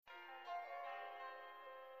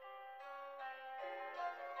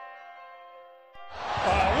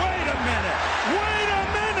Wait a minute. Wait a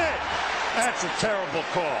minute. That's a terrible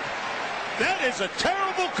call. That is a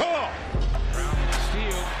terrible call. Brown with the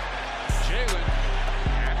steal. Jalen.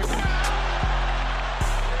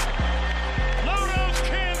 Blow those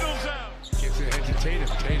candles out. Gets it ahead to Tatum.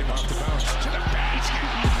 Tatum off the bounce. To the basket.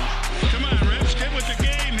 Come on, Rips. Get with the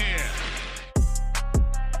game here.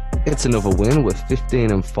 It's another win with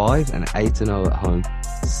 15-5 and 8-0 at home.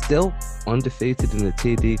 Still undefeated in the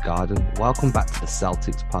TD Garden. Welcome back to the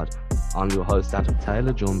Celtics pod. I'm your host Adam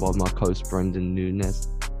Taylor, joined by my co-host Brendan Nunes.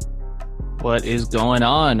 What is going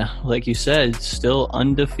on? Like you said, still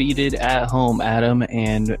undefeated at home, Adam,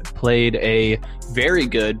 and played a very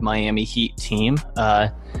good Miami Heat team.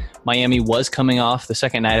 Miami was coming off the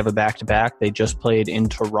second night of a back-to-back. They just played in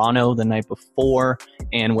Toronto the night before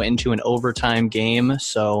and went into an overtime game,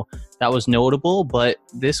 so that was notable. But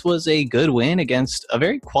this was a good win against a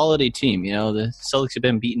very quality team. You know, the Celtics have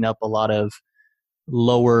been beating up a lot of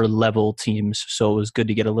lower-level teams, so it was good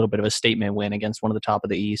to get a little bit of a statement win against one of the top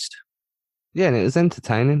of the East. Yeah, and it was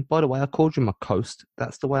entertaining. By the way, I called you my coast.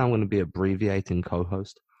 That's the way I'm going to be abbreviating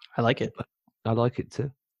co-host. I like it. I like it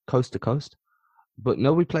too. Coast to coast. But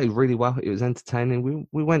no, we played really well. It was entertaining.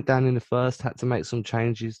 We went down in the first, had to make some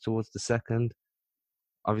changes towards the second.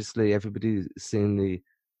 Obviously, everybody's seen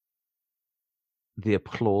the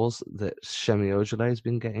applause that Semi Ojeleye has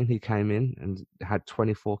been getting. He came in and had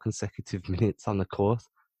 24 consecutive minutes on the court.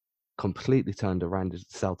 Completely turned around the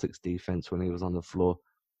Celtics defense when he was on the floor.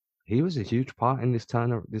 He was a huge part in this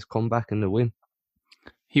comeback and the win.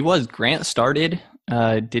 He was. Grant started,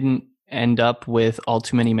 didn't end up with all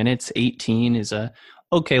too many minutes. 18 is a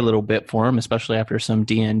okay little bit for him, especially after some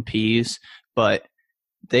DNPs. But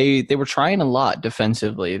they were trying a lot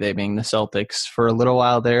defensively, they being the Celtics. For a little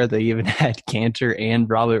while there, they even had Cantor and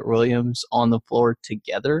Robert Williams on the floor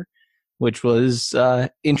together, which was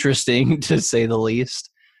interesting to say the least.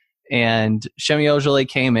 And Semi Ojeleye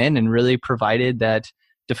came in and really provided that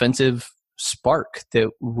defensive spark that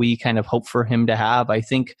we kind of hope for him to have. I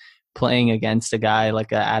think playing against a guy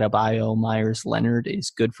like Adebayo, Myers, Leonard is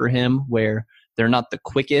good for him, where they're not the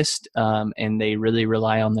quickest and they really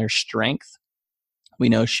rely on their strength. We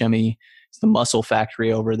know Shemi is the muscle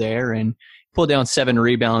factory over there and pulled down 7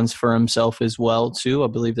 rebounds for himself as well, too. I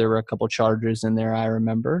believe there were a couple charges in there, I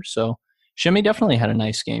remember. So Shemi definitely had a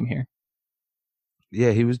nice game here.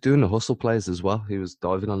 Yeah, he was doing the hustle plays as well. He was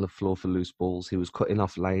diving on the floor for loose balls. He was cutting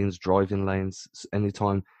off lanes, driving lanes.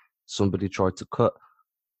 Anytime somebody tried to cut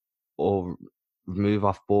or move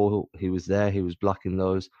off ball, he was there. He was blocking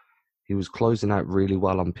those. He was closing out really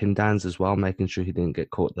well on pin downs as well, making sure he didn't get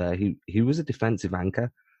caught there. He was a defensive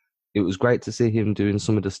anchor. It was great to see him doing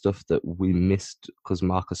some of the stuff that we missed because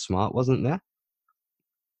Marcus Smart wasn't there.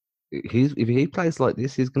 If he plays like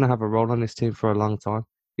this, he's going to have a role on this team for a long time.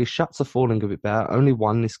 His shots are falling a bit better. Only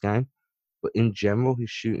won this game, but in general, his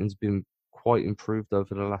shooting's been quite improved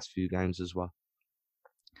over the last few games as well.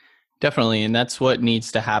 Definitely, and that's what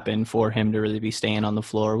needs to happen for him to really be staying on the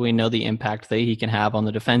floor. We know the impact that he can have on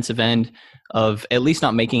the defensive end of at least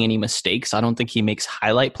not making any mistakes. I don't think he makes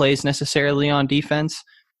highlight plays necessarily on defense,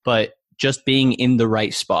 but just being in the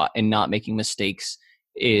right spot and not making mistakes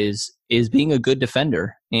is being a good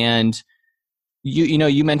defender. And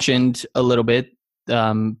you mentioned a little bit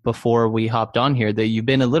before we hopped on here that you've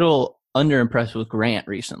been a little underimpressed with Grant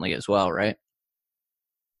recently as well, right?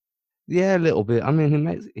 Yeah, a little bit. I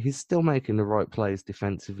mean, he's still making the right plays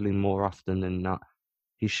defensively more often than not.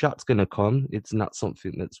 His shot's going to come. It's not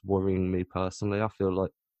something that's worrying me personally. I feel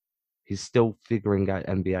like he's still figuring out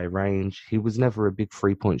NBA range. He was never a big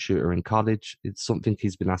three-point shooter in college. It's something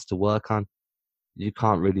he's been asked to work on. You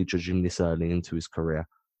can't really judge him this early into his career.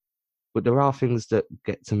 But there are things that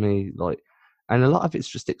get to me, and a lot of it's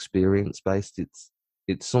just experience-based.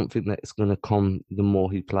 It's something that's going to come the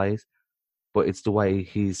more he plays. But it's the way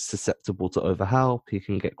he's susceptible to overhelp. He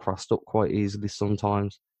can get crossed up quite easily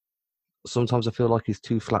sometimes. Sometimes I feel like he's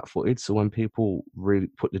too flat-footed, so when people really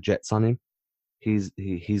put the jets on him, he's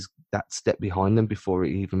that step behind them before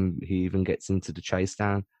he even gets into the chase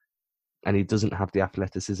down. And he doesn't have the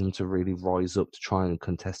athleticism to really rise up to try and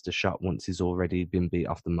contest a shot once he's already been beat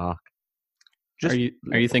off the mark. Are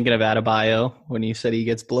you thinking of Adebayo when you said he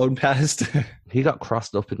gets blown past? He got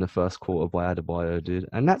crossed up in the first quarter by Adebayo, dude,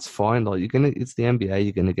 and that's fine. It's the NBA,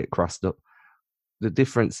 you're gonna get crossed up. The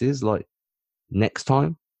difference is, next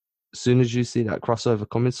time, as soon as you see that crossover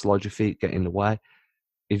coming, slide your feet, get in the way.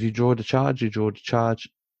 If you draw the charge, you draw the charge.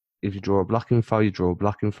 If you draw a blocking foul, you draw a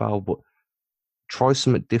blocking foul. But try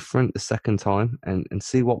something different the second time and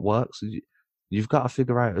see what works. You've got to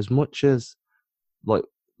figure out as much as, look,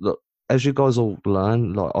 as you guys all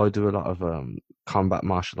learn, like I do a lot of combat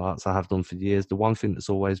martial arts. I have done for years. The one thing that's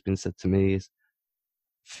always been said to me is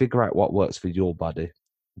figure out what works for your body.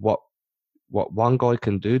 What one guy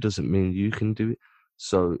can do doesn't mean you can do it.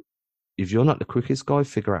 So if you're not the quickest guy,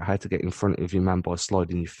 figure out how to get in front of your man by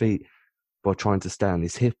sliding your feet, by trying to stay on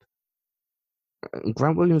his hip.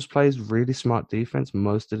 Grant Williams plays really smart defense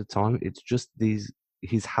most of the time. It's just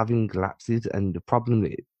he's having lapses, and the problem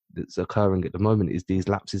that's occurring at the moment is these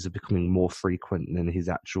lapses are becoming more frequent than his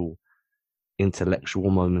actual intellectual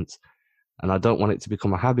moments. And I don't want it to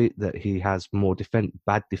become a habit that he has more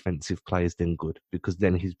bad defensive players than good, because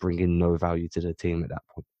then he's bringing no value to the team at that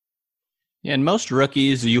point. Yeah, and most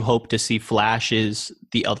rookies, you hope to see flashes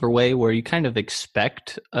the other way, where you kind of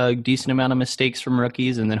expect a decent amount of mistakes from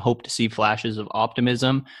rookies and then hope to see flashes of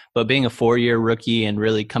optimism. But being a 4-year rookie and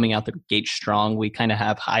really coming out the gate strong, we kind of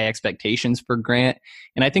have high expectations for Grant.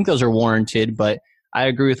 And I think those are warranted, but I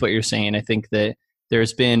agree with what you're saying. I think that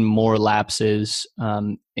there's been more lapses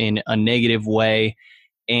in a negative way.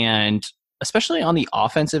 And especially on the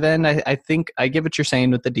offensive end, I think I get what you're saying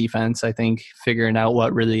with the defense. I think figuring out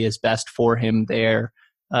what really is best for him there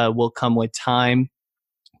will come with time.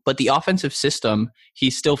 But the offensive system, he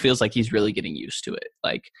still feels like he's really getting used to it.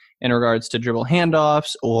 Like in regards to dribble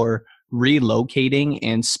handoffs or relocating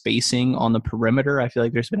and spacing on the perimeter, I feel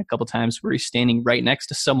like there's been a couple times where he's standing right next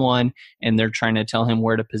to someone and they're trying to tell him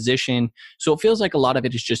where to position. So it feels like a lot of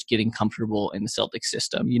it is just getting comfortable in the Celtics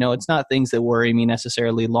system. You know, it's not things that worry me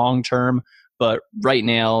necessarily long term, but right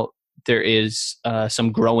now there is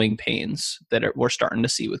some growing pains that we're starting to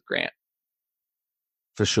see with Grant.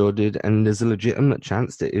 For sure, dude. And there's a legitimate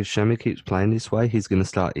chance that if Shemi keeps playing this way, he's going to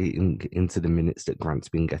start eating into the minutes that Grant's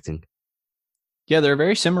been getting. Yeah, they're a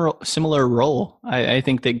very similar role. I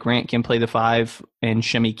think that Grant can play the 5 and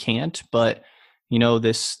Shemi can't, but you know,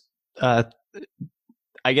 this I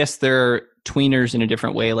guess they're tweeners in a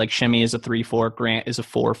different way. Like Shemi is a 3-4, Grant is a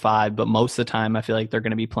 4-5, but most of the time I feel like they're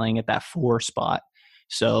going to be playing at that 4 spot.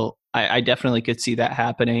 So I definitely could see that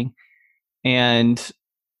happening. And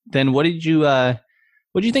then what did you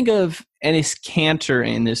think of Enes Kanter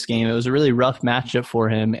in this game? It was a really rough matchup for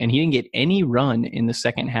him, and he didn't get any run in the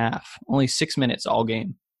second half. Only 6 minutes all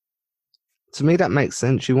game. To me, that makes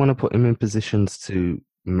sense. You want to put him in positions to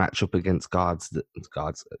match up against to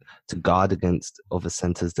guard against other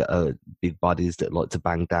centers that are big bodies that like to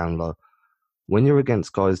bang down low. When you're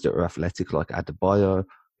against guys that are athletic like Adebayo,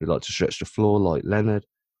 who like to stretch the floor like Leonard,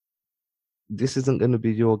 this isn't going to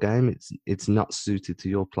be your game. It's not suited to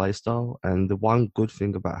your play style. And the one good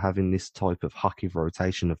thing about having this type of hockey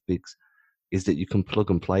rotation of bigs is that you can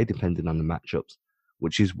plug and play depending on the matchups,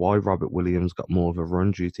 which is why Robert Williams got more of a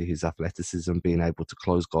run due to his athleticism, being able to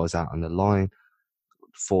close guys out on the line,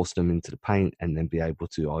 force them into the paint, and then be able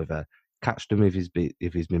to either catch them if he's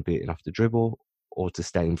been beaten off the dribble, or to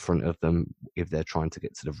stay in front of them if they're trying to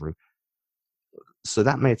get to the rim. So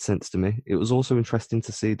that made sense to me. It was also interesting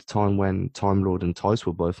to see the time when Time Lord and Tice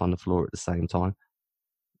were both on the floor at the same time.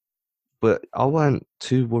 But I weren't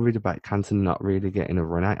too worried about Canton not really getting a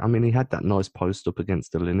run out. I mean, he had that nice post up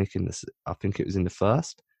against Olynyk I think it was in the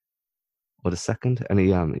first or the second, and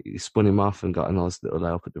he spun him off and got a nice little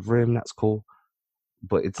layup at the rim. That's cool.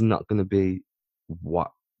 But it's not going to be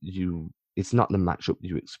it's not the matchup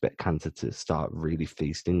you expect Kanter to start really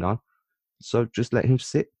feasting on. So just let him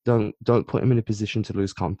sit. Don't put him in a position to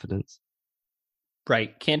lose confidence.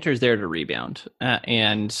 Right. Kanter's there to rebound.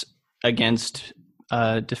 And against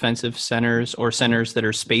defensive centers or centers that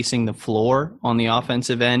are spacing the floor on the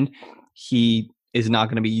offensive end, he is not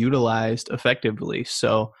going to be utilized effectively.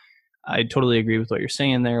 So I totally agree with what you're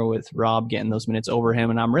saying there with Rob getting those minutes over him.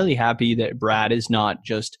 And I'm really happy that Brad is not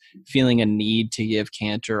just feeling a need to give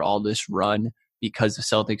Kanter all this run because the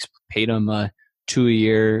Celtics paid him a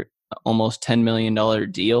 2-year, almost $10 million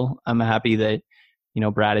deal. I'm happy that,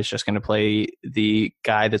 Brad is just going to play the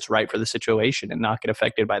guy that's right for the situation and not get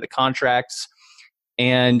affected by the contracts.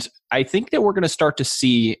 And I think that we're going to start to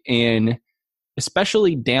see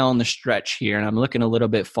especially down the stretch here, and I'm looking a little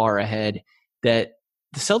bit far ahead, that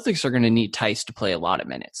the Celtics are going to need Tice to play a lot of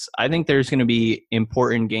minutes. I think there's going to be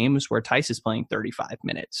important games where Tice is playing 35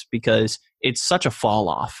 minutes because it's such a fall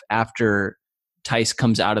off after Tice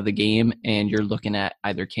comes out of the game and you're looking at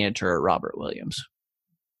either Kanter or Robert Williams.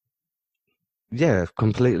 Yeah,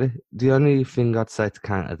 completely. The only thing I'd say to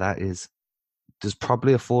counter that is there's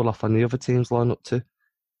probably a fall off on the other team's lineup too,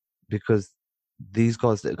 because these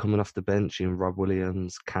guys that are coming off the bench in Rob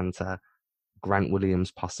Williams, Kanter, Grant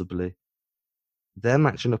Williams possibly, they're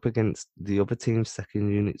matching up against the other team's second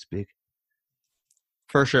unit's big.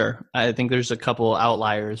 For sure. I think there's a couple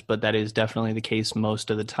outliers, but that is definitely the case most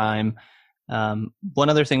of the time. One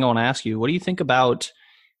other thing I want to ask you, what do you think about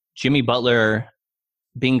Jimmy Butler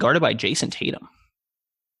being guarded by Jason Tatum?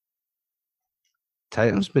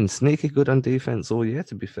 Tatum's been sneaky good on defense all year,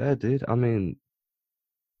 to be fair, dude. I mean,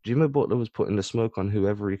 Jimmy Butler was putting the smoke on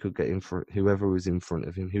whoever he could get in front, whoever was in front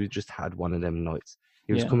of him. He just had one of them nights.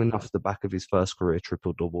 He was coming off the back of his first career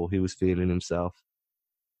triple-double. He was feeling himself.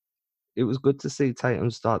 It was good to see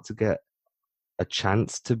Tatum start to get a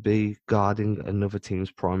chance to be guarding another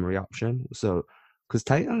team's primary option. So, because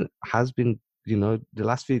Tatum has been, the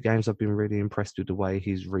last few games I've been really impressed with the way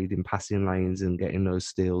he's reading passing lanes and getting those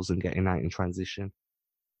steals and getting out in transition.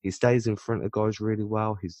 He stays in front of guys really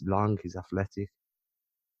well. He's long, he's athletic.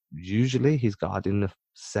 Usually he's guarding the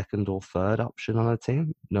second or third option on a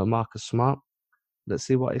team. No Marcus Smart. Let's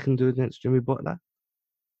see what he can do against Jimmy Butler.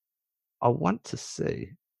 I want to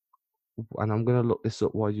see, and I'm going to look this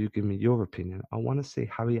up while you give me your opinion. I want to see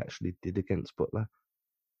how he actually did against Butler.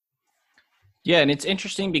 Yeah, and it's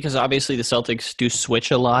interesting because obviously the Celtics do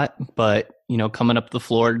switch a lot, but coming up the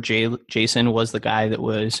floor, Jason was the guy that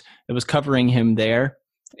was covering him there.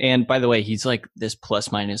 And by the way, he's like this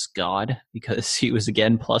plus-minus god because he was,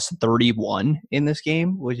 again, plus 31 in this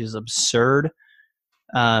game, which is absurd.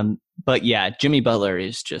 But yeah, Jimmy Butler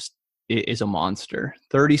is a monster.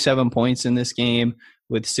 37 points in this game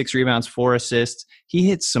with 6 rebounds, 4 assists. He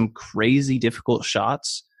hits some crazy difficult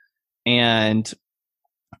shots. And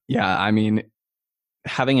yeah, I mean,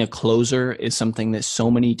 having a closer is something that so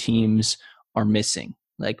many teams are missing.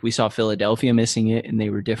 Like we saw Philadelphia missing it, and they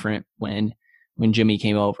were different when Jimmy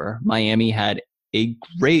came over. Miami had a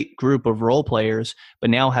great group of role players, but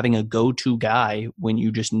now having a go-to guy when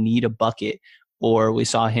you just need a bucket, or we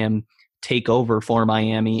saw him take over for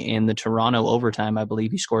Miami in the Toronto overtime. I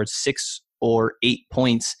believe he scored 6 or 8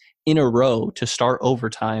 points in a row to start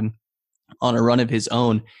overtime on a run of his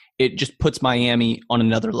own. It just puts Miami on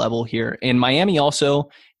another level here. And Miami also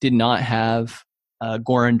did not have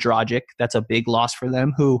Goran Dragic. That's a big loss for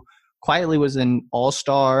them, who quietly was an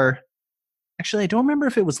all-star. Actually, I don't remember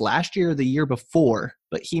if it was last year or the year before,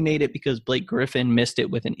 but he made it because Blake Griffin missed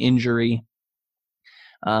it with an injury.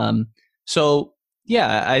 So,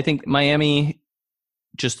 yeah, I think Miami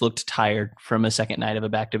just looked tired from a second night of a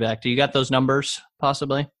back-to-back. Do you got those numbers,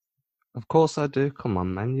 possibly? Of course I do. Come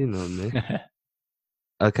on, man. You know me.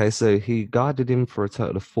 Okay, so he guarded him for a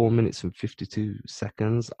total of 4 minutes and 52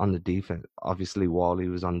 seconds on the defense, obviously, while he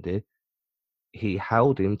was on D. He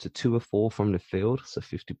held him to 2 of 4 from the field, so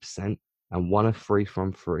 50%, and 1 of 3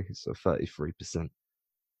 from 3, so 33%.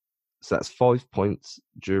 So that's 5 points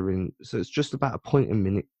so it's just about a point a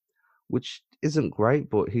minute, which isn't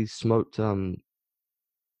great, but he smoked,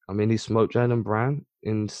 he smoked Jaylen Brown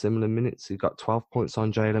in similar minutes. He got 12 points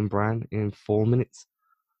on Jaylen Brown in 4 minutes.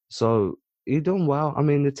 So he done well. I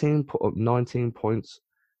mean, the team put up 19 points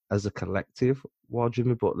as a collective while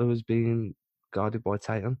Jimmy Butler was being guarded by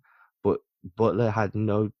Tatum, but Butler had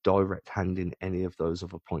no direct hand in any of those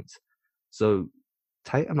other points. So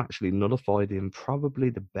Tatum actually nullified him, probably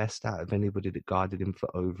the best out of anybody that guarded him for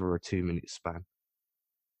over a 2-minute span.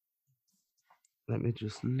 Let me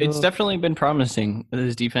just look. It's definitely been promising,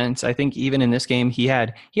 his defense. I think even in this game, he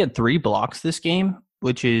had 3 blocks this game,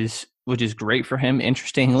 which is great for him.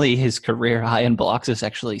 Interestingly, his career high in blocks is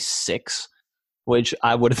actually 6, which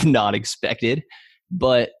I would have not expected.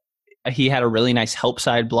 But he had a really nice help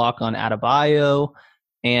side block on Adebayo,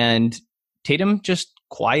 and Tatum just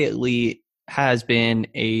quietly has been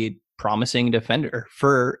a promising defender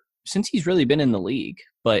since he's really been in the league,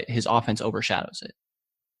 but his offense overshadows it.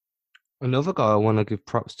 Another guy I want to give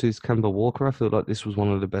props to is Kemba Walker. I feel like this was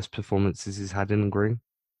one of the best performances he's had in green.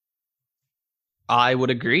 I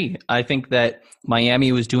would agree. I think that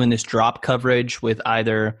Miami was doing this drop coverage with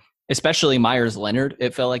especially Myers Leonard.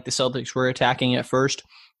 It felt like the Celtics were attacking at first,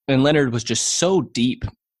 and Leonard was just so deep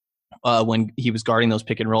when he was guarding those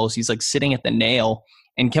pick and rolls. He's like sitting at the nail,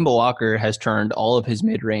 and Kemba Walker has turned all of his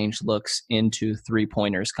mid-range looks into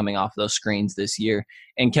 3-pointers coming off those screens this year,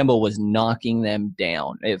 and Kemba was knocking them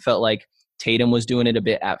down. It felt like Tatum was doing it a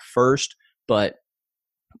bit at first, but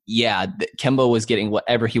yeah, Kemba was getting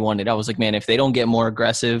whatever he wanted. I was like, man, if they don't get more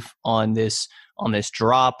aggressive on this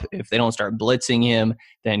drop, if they don't start blitzing him,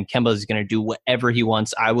 then Kemba is going to do whatever he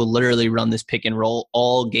wants. I will literally run this pick and roll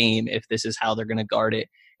all game if this is how they're going to guard it.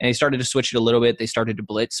 And they started to switch it a little bit. They started to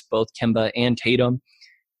blitz both Kemba and Tatum.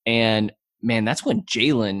 And man, that's when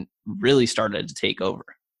Jaylen really started to take over.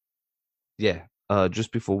 Yeah.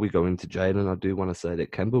 Just before we go into Jaylen, I do want to say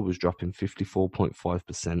that Kemba was dropping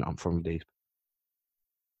 54.5% on from deep.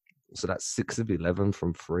 So that's 6 of 11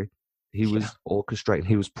 from 3. He was orchestrating.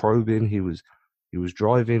 He was probing. He was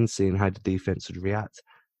driving, seeing how the defense would react.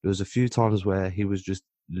 There was a few times where he was just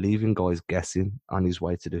leaving guys guessing on his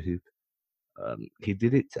way to the hoop. He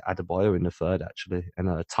did it to Adebayo in the third, actually.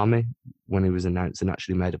 And Tommy, when he was announcing,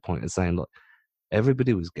 actually made a point of saying, look,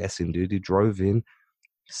 everybody was guessing, dude. He drove in,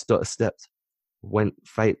 stepped, went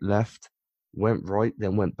fake left, went right,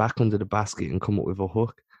 then went back under the basket and come up with a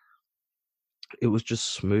hook. It was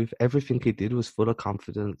just smooth. Everything he did was full of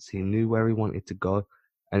confidence. He knew where he wanted to go.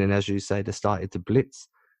 And then, as you say, they started to blitz,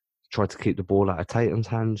 tried to keep the ball out of Tatum's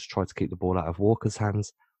hands, tried to keep the ball out of Walker's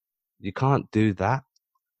hands. You can't do that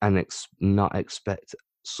and not expect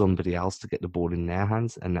somebody else to get the ball in their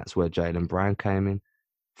hands. And that's where Jaylen Brown came in.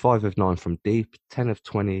 5 of 9 from deep, 10 of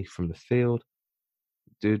 20 from the field.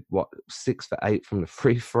 Dude, 6 for 8 from the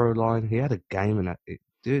free throw line. He had a game in that.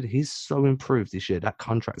 Dude, he's so improved this year. That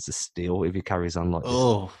contract's a steal if he carries on like this.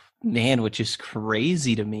 Oh, man, which is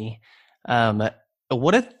crazy to me.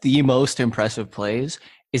 One of the most impressive plays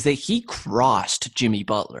is that he crossed Jimmy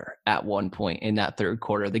Butler at one point in that third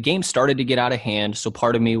quarter. The game started to get out of hand, so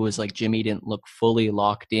part of me was like Jimmy didn't look fully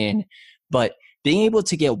locked in. But being able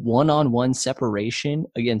to get one-on-one separation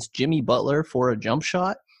against Jimmy Butler for a jump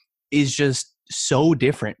shot is just so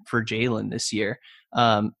different for Jaylen this year.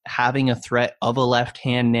 Having a threat of a left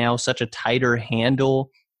hand now, such a tighter handle.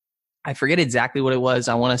 I forget exactly what it was.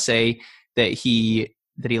 I want to say that he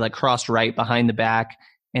like crossed right behind the back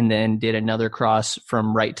and then did another cross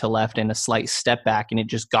from right to left and a slight step back, and it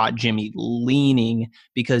just got Jimmy leaning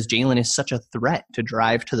because Jaylen is such a threat to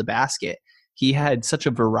drive to the basket. He had such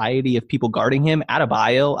a variety of people guarding him.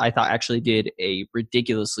 Adebayo, I thought, actually did a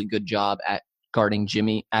ridiculously good job at guarding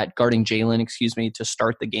Jaylen, to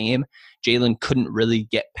start the game. Jaylen couldn't really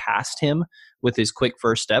get past him with his quick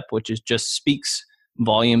first step, which just speaks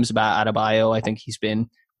volumes about Adebayo. I think he's been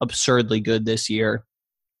absurdly good this year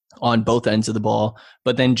on both ends of the ball.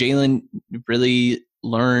 But then Jaylen really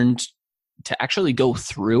learned to actually go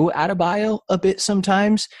through Adebayo a bit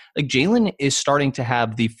sometimes. Like, Jaylen is starting to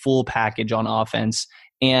have the full package on offense.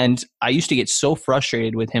 And I used to get so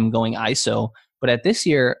frustrated with him going ISO, but at this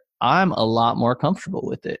year, I'm a lot more comfortable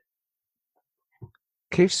with it.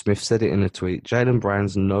 Keith Smith said it in a tweet. Jaylen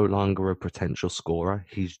Brown's no longer a potential scorer.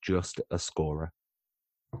 He's just a scorer.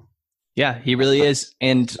 Yeah, he really is.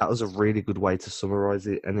 And that was a really good way to summarize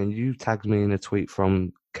it. And then you tagged me in a tweet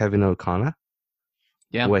from Kevin O'Connor,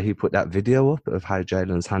 where he put that video up of how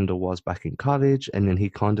Jaylen's handle was back in college. And then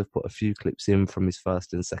he kind of put a few clips in from his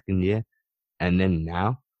first and second year. And then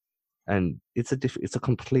now. And it's a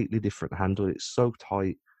completely different handle. It's so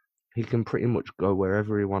tight. He can pretty much go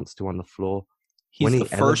wherever he wants to on the floor. He's the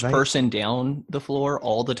first person down the floor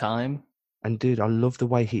all the time. And dude, I love the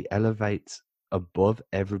way he elevates above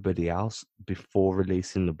everybody else before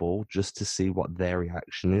releasing the ball just to see what their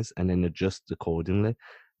reaction is and then adjust accordingly.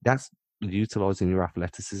 That's utilizing your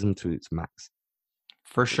athleticism to its max.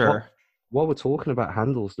 For sure. While we're talking about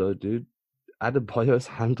handles though, dude, Adebayo's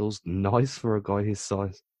handle's nice for a guy his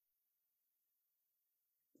size.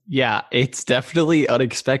 Yeah, it's definitely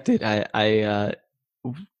unexpected. I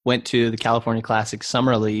went to the California Classic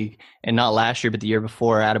Summer League, and not last year, but the year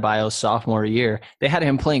before, Adebayo's sophomore year. They had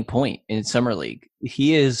him playing point in Summer League.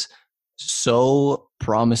 He is so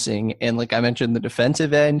promising. And like I mentioned, the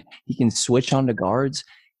defensive end, he can switch on to guards.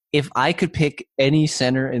 If I could pick any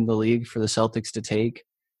center in the league for the Celtics to take,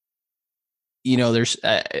 there's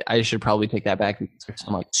I should probably take that back because there's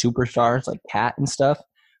some like superstars like Cat and stuff.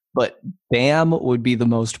 But Bam would be the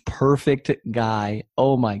most perfect guy.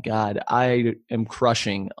 Oh, my God. I am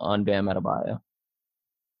crushing on Bam Adebayo.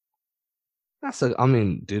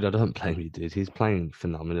 Dude, I don't blame you, dude. He's playing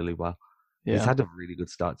phenomenally well. Yeah. He's had a really good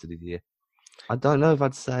start to the year. I don't know if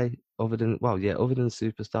I'd say, other than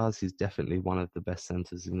superstars, he's definitely one of the best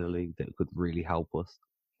centers in the league that could really help us.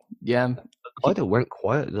 Yeah. The guy that went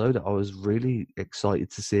quiet, though, that I was really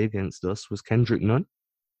excited to see against us was Kendrick Nunn.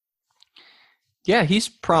 Yeah, he's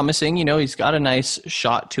promising. He's got a nice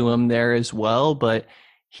shot to him there as well, but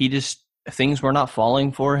things were not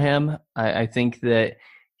falling for him. I think that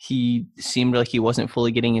he seemed like he wasn't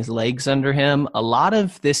fully getting his legs under him. A lot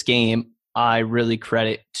of this game, I really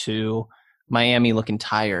credit to Miami looking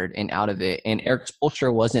tired and out of it. And Eric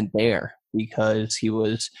Spoelstra wasn't there because he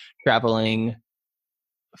was traveling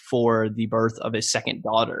for the birth of his second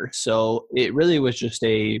daughter. So it really was just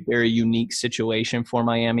a very unique situation for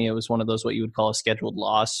Miami. It was one of those, what you would call a scheduled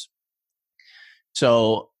loss.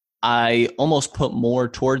 So I almost put more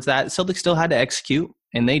towards that. Celtics still had to execute,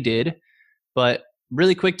 and they did. But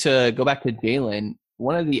really quick to go back to Jaylen,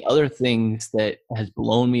 one of the other things that has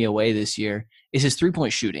blown me away this year is his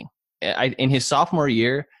three-point shooting. In his sophomore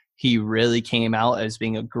year, he really came out as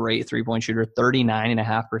being a great three-point shooter,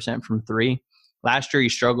 39.5% from three. Last year, he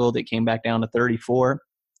struggled. It came back down to 34.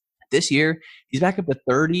 This year, he's back up to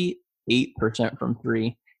 38% from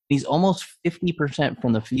three. He's almost 50%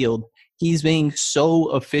 from the field. He's being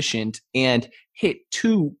so efficient and hit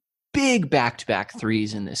 2 big back-to-back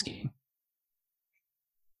threes in this game.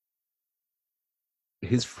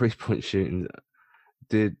 His 3-point shooting,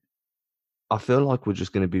 dude, I feel like we're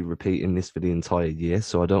just going to be repeating this for the entire year.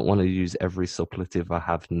 So I don't want to use every superlative I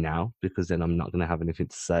have now, because then I'm not going to have anything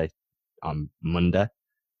to say on Monday.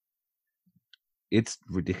 It's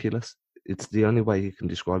ridiculous. It's the only way you can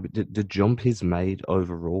describe it. The jump he's made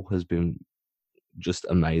overall has been just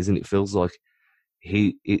amazing. It feels like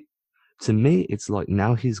to me, it's like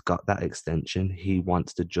now he's got that extension. He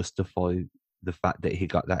wants to justify the fact that he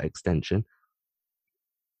got that extension.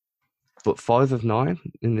 But 5 of 9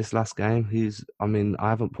 in this last game. I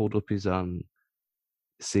haven't pulled up his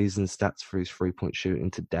season stats for his 3-point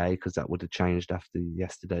shooting today, because that would have changed after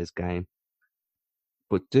yesterday's game.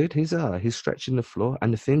 But dude, he's stretching the floor,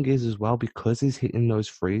 and the thing is as well, because he's hitting those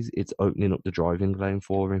threes, it's opening up the driving lane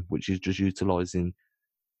for him, which is just utilizing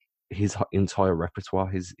his entire repertoire,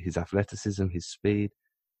 his athleticism, his speed.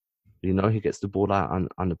 He gets the ball out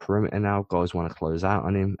on the perimeter now. Guys want to close out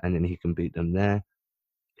on him, and then he can beat them there.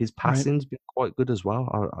 His passing's been quite good as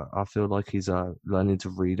well. I feel like he's learning to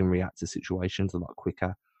read and react to situations a lot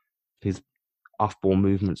quicker. His off-ball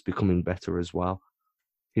movement's becoming better as well.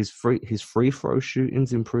 His free throw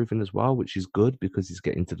shooting's improving as well, which is good, because he's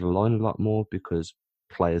getting to the line a lot more, because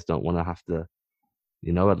players don't want to have to,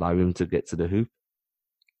 allow him to get to the hoop.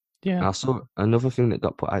 Yeah. And I saw another thing that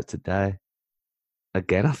got put out today.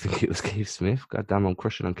 Again, I think it was Keith Smith. God damn, I'm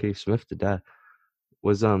crushing on Keith Smith today.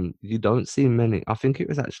 Was you don't see many. I think it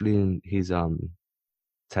was actually in his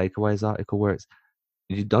takeaways article, where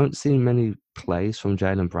you don't see many plays from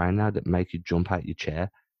Jaylen Brown now that make you jump out your chair,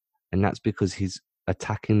 and that's because he's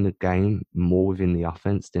attacking the game more within the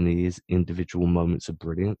offense than he is individual moments of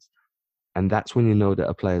brilliance. And that's when you know that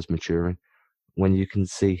a player's maturing, when you can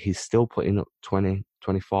see he's still putting up 20,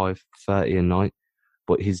 25, 30 a night,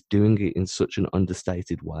 but he's doing it in such an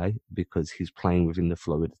understated way because he's playing within the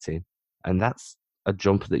flow of the team. And that's a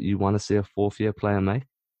jump that you want to see a fourth-year player make.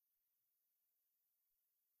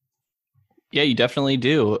 Yeah, you definitely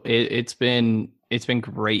do. It's been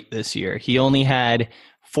great this year. He only had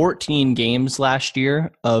 14 games last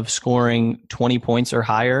year of scoring 20 points or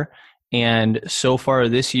higher, and so far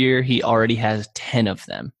this year he already has 10 of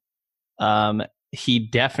them. He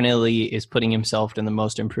definitely is putting himself in the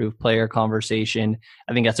most improved player conversation.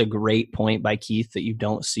 I think that's a great point by Keith, that you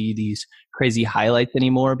don't see these crazy highlights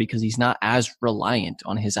anymore, because he's not as reliant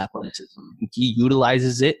on his athleticism. He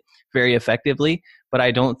utilizes it very effectively, but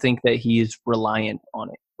I don't think that he's reliant on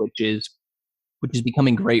it, which is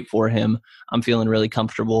becoming great for him. I'm feeling really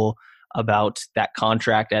comfortable about that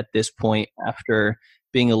contract at this point, after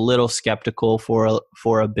being a little skeptical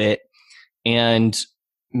for a bit. And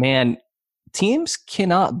man, teams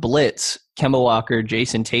cannot blitz Kemba Walker,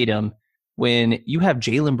 Jason Tatum when you have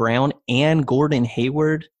Jaylen Brown and Gordon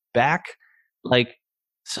Hayward back. Like,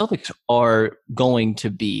 Celtics are going to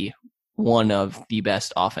be one of the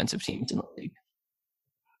best offensive teams in the league.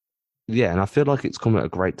 Yeah, and I feel like it's come at a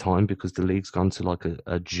great time, because the league's gone to like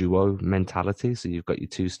a duo mentality. So you've got your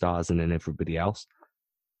 2 stars and then everybody else.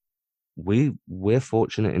 We're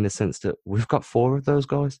fortunate in the sense that we've got 4 of those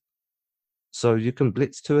guys. So you can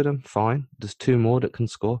blitz 2 of them, fine. There's 2 more that can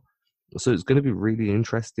score. So it's going to be really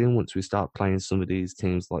interesting once we start playing some of these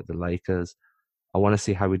teams like the Lakers. I want to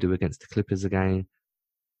see how we do against the Clippers again.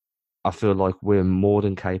 I feel like we're more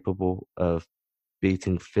than capable of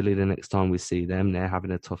beating Philly the next time we see them. They're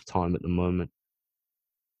having a tough time at the moment.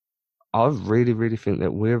 I really, really think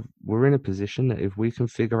that we're in a position that if we can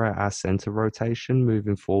figure out our center rotation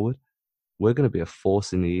moving forward, we're going to be a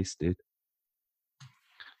force in the East, dude.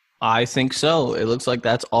 I think so. It looks like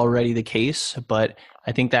that's already the case, but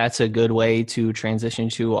I think that's a good way to transition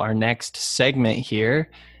to our next segment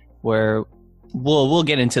here, where we'll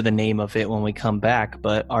get into the name of it when we come back.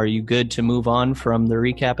 But are you good to move on from the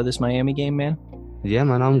recap of this Miami game, man? Yeah,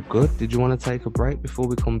 man, I'm good. Did you want to take a break before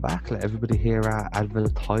we come back? Let everybody hear our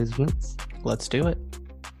advertisements. Let's do it.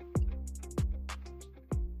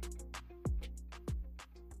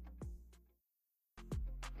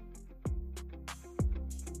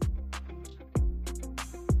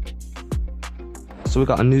 So we've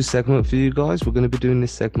got a new segment for you guys. We're going to be doing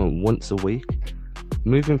this segment once a week.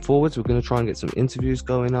 Moving forwards, we're going to try and get some interviews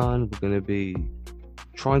going on. We're going to be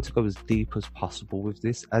trying to go as deep as possible with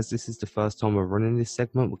this. As this is the first time we're running this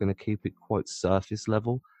segment, we're going to keep it quite surface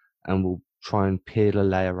level, and we'll try and peel a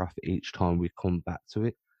layer off each time we come back to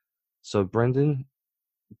it. So Brendan,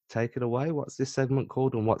 take it away. What's this segment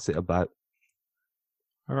called and what's it about?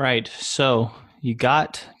 All right. So you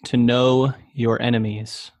got to know your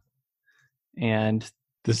enemies. And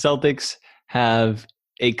the Celtics have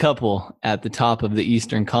a couple at the top of the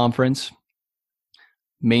Eastern Conference,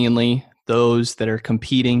 mainly those that are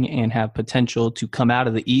competing and have potential to come out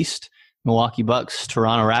of the East: Milwaukee Bucks,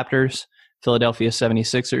 Toronto Raptors, Philadelphia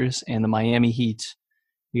 76ers, and the Miami Heat.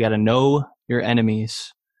 You got to know your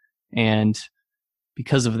enemies. And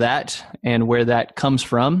because of that and where that comes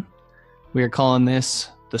from, we are calling this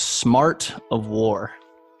the smart of war.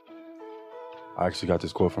 I actually got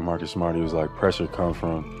this quote from Marcus Smart. He was like, pressure comes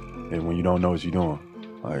from, and when you don't know what you're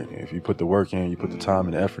doing. Like, if you put the work in, you put the time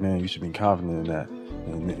and the effort in, you should be confident in that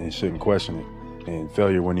and shouldn't question it. And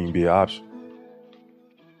failure wouldn't even be an option.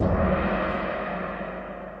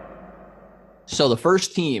 So the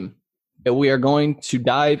first team that we are going to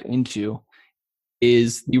dive into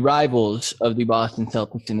is the rivals of the Boston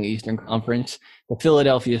Celtics in the Eastern Conference, the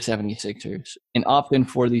Philadelphia 76ers. And often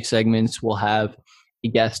for these segments, we'll have a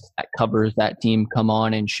guest that covers that team come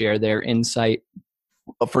on and share their insight.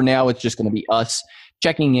 But for now, it's just going to be us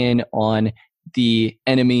checking in on the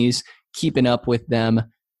enemies, keeping up with them,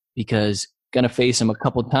 because going to face them a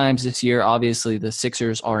couple times this year. Obviously, the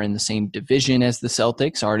Sixers are in the same division as the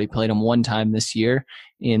Celtics. Already played them one time this year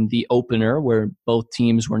in the opener, where both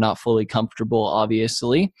teams were not fully comfortable,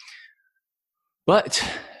 obviously. But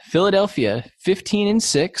Philadelphia,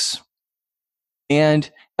 15-6,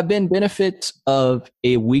 and have been benefits of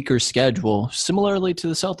a weaker schedule, similarly to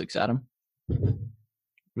the Celtics, Adam.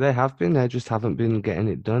 They have been. They just haven't been getting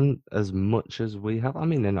it done as much as we have. I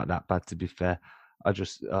mean, they're not that bad, to be fair.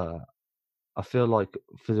 I feel like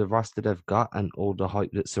for the roster they've got and all the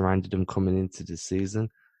hype that surrounded them coming into the season,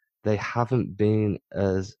 they haven't been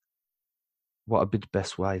as, what would be the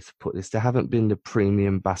best way to put this? They haven't been the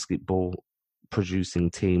premium basketball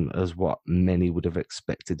producing team as what many would have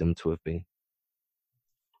expected them to have been.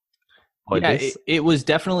 Yeah, it was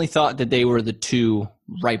definitely thought that they were the two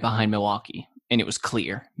right behind Milwaukee, and it was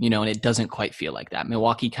clear, and it doesn't quite feel like that.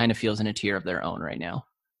 Milwaukee kind of feels in a tier of their own right now.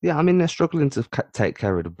 Yeah, I mean, they're struggling to take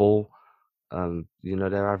care of the ball.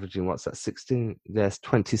 They're averaging, 16? They're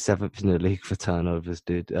 27th in the league for turnovers,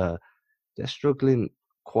 dude. They're struggling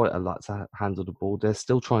quite a lot to handle the ball. They're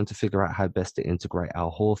still trying to figure out how best to integrate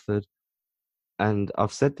Al Horford. And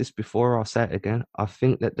I've said this before, I'll say it again. I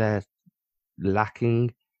think that they're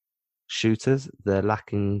lacking shooters. They're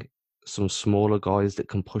lacking some smaller guys that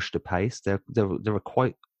can push the pace. They're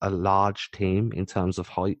quite a large team in terms of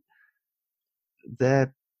height.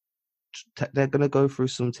 They're going to go through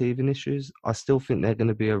some teething issues. I still think they're going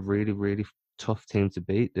to be a really, really tough team to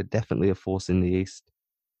beat. They're definitely a force in the East.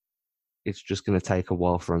 It's just going to take a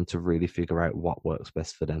while for them to really figure out what works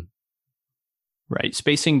best for them. Right.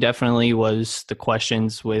 Spacing definitely was the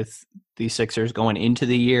questions with the Sixers going into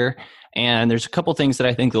the year. And there's a couple things that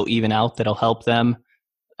I think they'll even out that'll help them.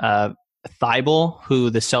 Thibault, who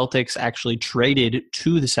the Celtics actually traded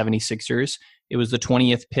to the 76ers. It was the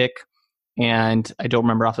 20th pick. And I don't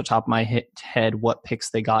remember off the top of my head what picks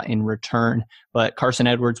they got in return, but Carson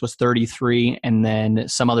Edwards was 33, and then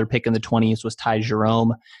some other pick in the 20s was Ty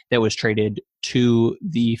Jerome that was traded to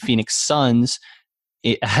the Phoenix Suns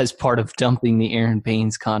as part of dumping the Aaron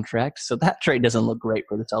Baines contract. So that trade doesn't look great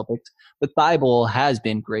for the Celtics, but Thibault has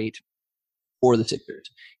been great for the Sixers.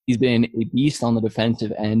 He's been a beast on the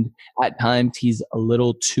defensive end. At times, he's a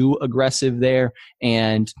little too aggressive there,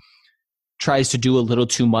 and tries to do a little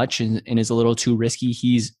too much and is a little too risky.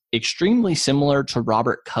 He's extremely similar to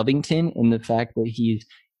Robert Covington in the fact that he's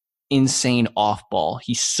insane off ball.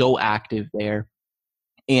 He's so active there.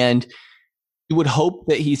 And you would hope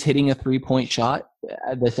that he's hitting a 3-point shot,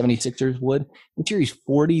 the 76ers would. This year he's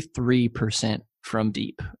 43% from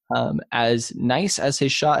deep. As nice as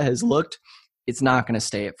his shot has looked, it's not going to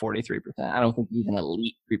stay at 43%. I don't think he's an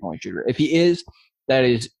elite 3-point shooter. If he is, that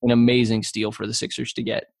is an amazing steal for the Sixers to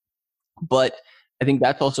get. But I think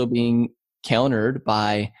that's also being countered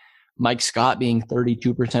by Mike Scott being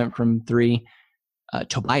 32% from three,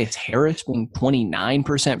 Tobias Harris being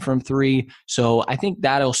 29% from three. So I think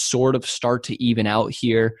that'll sort of start to even out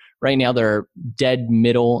here. Right now they're dead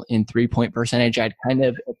middle in 3-point percentage. I'd kind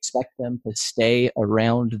of expect them to stay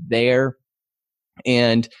around there.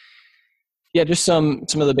 And yeah, just some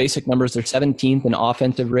of the basic numbers. They're 17th in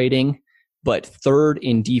offensive rating, but 3rd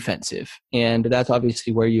in defensive. And that's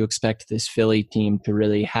obviously where you expect this Philly team to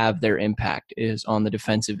really have their impact, is on the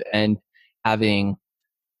defensive end, having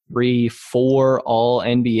 3-4 all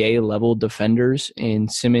NBA level defenders in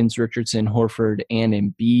Simmons, Richardson, Horford, and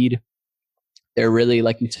Embiid. They're really,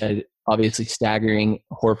 like you said, obviously staggering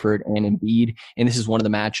Horford and Embiid. And this is one of the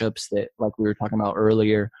matchups that, like we were talking about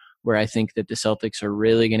earlier, where I think that the Celtics are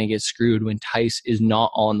really going to get screwed when Tice is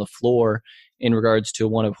not on the floor in regards to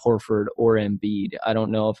one of Horford or Embiid. I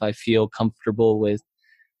don't know if I feel comfortable with.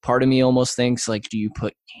 Part of me almost thinks, like, do you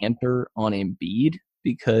put Cantor on Embiid?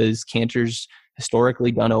 Because Cantor's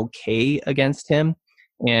historically done okay against him.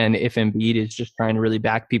 And if Embiid is just trying to really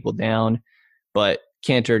back people down, but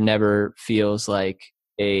Cantor never feels like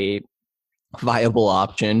a viable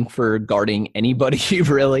option for guarding anybody,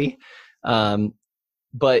 really.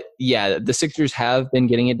 But yeah, the Sixers have been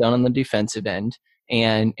getting it done on the defensive end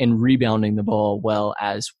and rebounding the ball well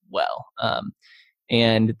as well.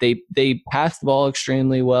 And they pass the ball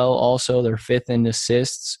extremely well. Also, they're 5th in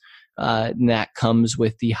assists. And that comes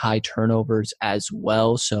with the high turnovers as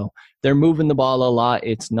well. So they're moving the ball a lot.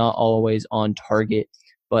 It's not always on target,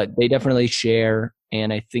 but they definitely share.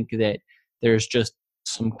 And I think that there's just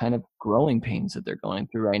some kind of growing pains that they're going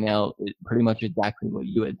through right now. Pretty much exactly what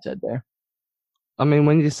you had said there. I mean,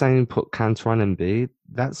 when you're saying put Cantor on Embiid,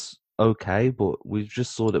 that's okay, but we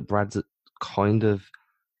just saw that Brad's kind of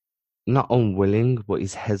not unwilling, but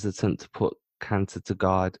he's hesitant to put Cantor to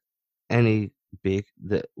guard any big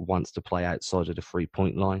that wants to play outside of the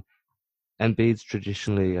 3-point line. Embiid's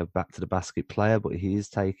traditionally a back to the basket player, but he is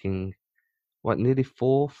taking nearly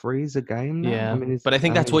 4 threes a game now? Yeah, I mean, but I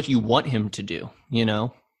think that's what you want him to do, you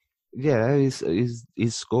know? Yeah, he's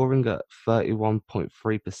scoring at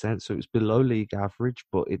 31.3%, so it's below league average,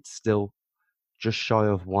 but it's still just shy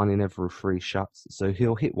of 1 in every 3 shots. So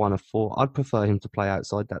he'll hit 1 of 4. I'd prefer him to play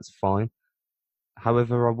outside, that's fine.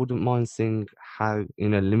 However, I wouldn't mind seeing how,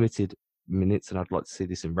 in a limited minutes, and I'd like to see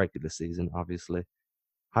this in regular season, obviously,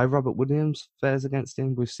 how Robert Williams fares against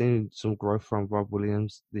him. We've seen some growth from Rob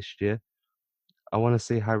Williams this year. I want to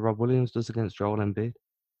see how Rob Williams does against Joel Embiid.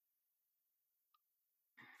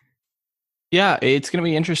 Yeah, it's going to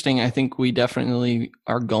be interesting. I think we definitely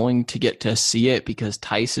are going to get to see it because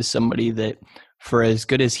Tice is somebody that, for as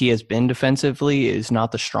good as he has been defensively, is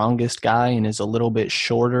not the strongest guy and is a little bit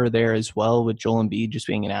shorter there as well, with Joel Embiid just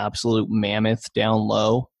being an absolute mammoth down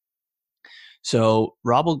low. So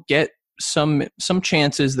Rob will get some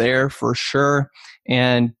chances there for sure.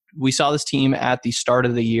 And we saw this team at the start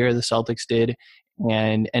of the year, the Celtics did,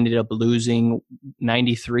 and ended up losing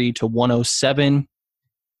 93-107.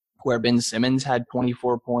 Where Ben Simmons had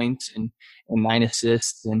 24 points and 9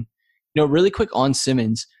 assists. And, really quick on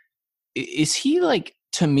Simmons, is he like,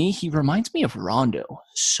 to me, he reminds me of Rondo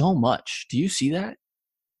so much. Do you see that?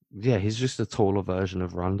 Yeah, he's just a taller version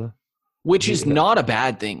of Rondo. Which is not a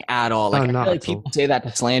bad thing at all. Like, No, I feel like people say that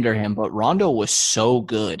to slander him, but Rondo was so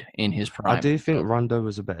good in his prime. I do think Rondo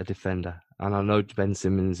was a better defender. And I know Ben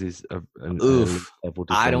Simmons is an level defender.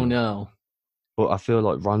 I don't know. But I feel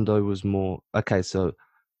like Rondo was more... Okay, so...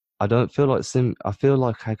 I don't feel like I feel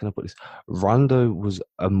like, how can I put this? Rondo was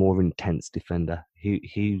a more intense defender.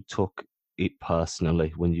 He took it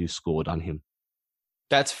personally when you scored on him.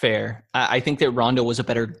 That's fair. I think that Rondo was a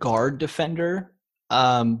better guard defender,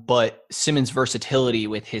 but Simmons' versatility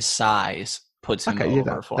with his size puts him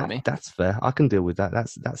over for me. That's fair. I can deal with that.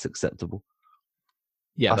 That's acceptable.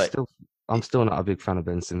 Yeah, I'm still not a big fan of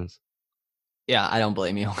Ben Simmons. Yeah, I don't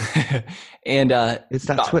blame you. And it's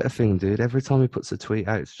that Twitter thing, dude. Every time he puts a tweet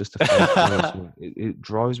out, it's just a fake it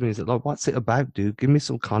drives me. Is it like, what's it about, dude? Give me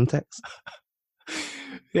some context.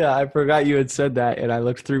 Yeah, I forgot you had said that, and I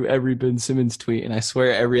looked through every Ben Simmons tweet, and I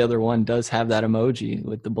swear every other one does have that emoji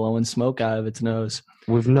with the blowing smoke out of its nose.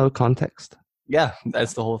 With no context? Yeah,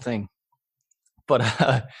 that's the whole thing.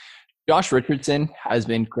 But Josh Richardson has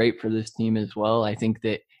been great for this team as well. I think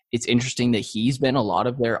that it's interesting that he's been a lot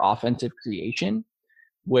of their offensive creation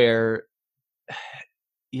where,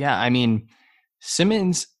 yeah, I mean,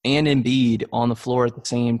 Simmons and Embiid on the floor at the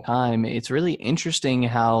same time. It's really interesting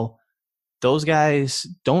how those guys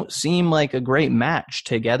don't seem like a great match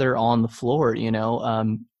together on the floor,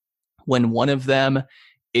 when one of them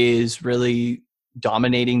is really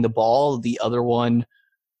dominating the ball, the other one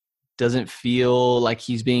doesn't feel like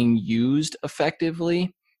he's being used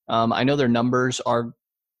effectively. I know their numbers are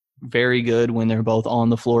very good when they're both on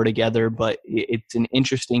the floor together, but it's an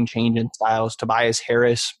interesting change in styles. Tobias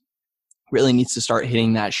Harris really needs to start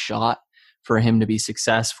hitting that shot for him to be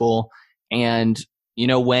successful. And,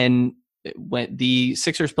 when the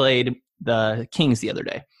Sixers played the Kings the other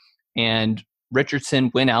day and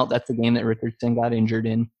Richardson went out, that's the game that Richardson got injured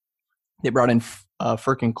in. They brought in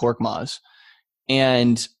Furkan Korkmaz,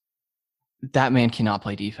 and that man cannot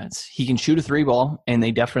play defense. He can shoot a 3-ball, and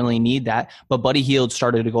they definitely need that. But Buddy Hield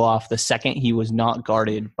started to go off the second he was not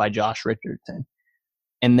guarded by Josh Richardson.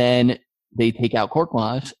 And then they take out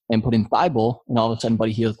Korkmaz and put in Thibault, and all of a sudden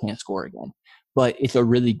Buddy Hield can't score again. But it's a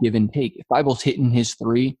really give and take. If Thibault's hitting his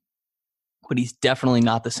 3, but he's definitely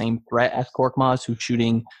not the same threat as Korkmaz, who's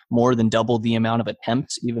shooting more than double the amount of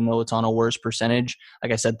attempts, even though it's on a worse percentage.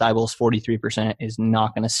 Like I said, Thybulle's 43% is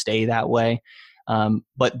not going to stay that way.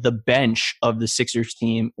 But the bench of the Sixers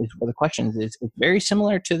team is where the question is. It's very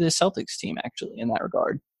similar to the Celtics team, actually, in that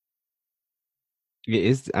regard. It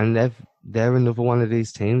is, and they're another one of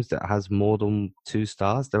these teams that has more than 2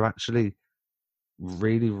 stars. They're actually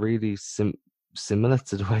really, really similar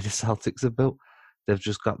to the way the Celtics are built. They've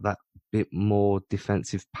just got that bit more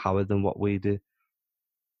defensive power than what we do.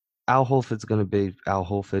 Al Horford's going to be Al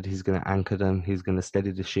Horford. He's going to anchor them. He's going to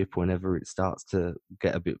steady the ship whenever it starts to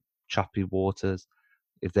get a bit choppy waters.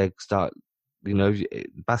 If they start,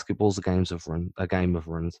 basketball's a game of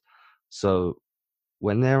runs. So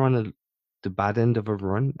when they're on the bad end of a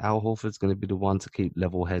run, Al Horford's going to be the one to keep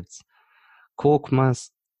level heads.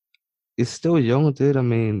 Korkmaz is still young, dude. I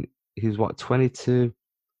mean, he's 22.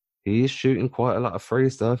 He is shooting quite a lot of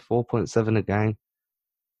threes, though, 4.7 a game.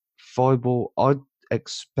 Thybulle, I'd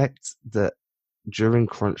expect that during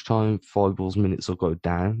crunch time, Thybulle's minutes will go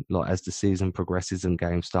down, like as the season progresses and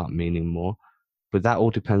games start meaning more. But that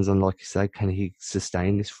all depends on, like you say, can he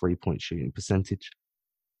sustain this 3-point shooting percentage?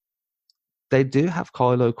 They do have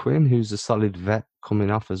Kyle O'Quinn, who's a solid vet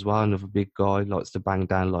coming off as well, another big guy, likes to bang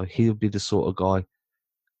down low. He'll be the sort of guy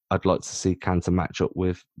I'd like to see Kanter match up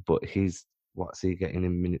with, but what's he getting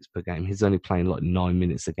in minutes per game? He's only playing like 9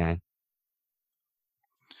 minutes a game.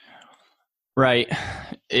 Right.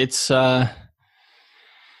 It's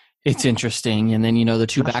interesting. And then, the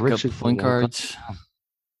 2 backup point guards.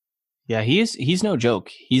 Yeah, he's no joke.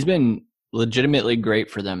 He's been legitimately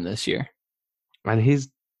great for them this year. And he's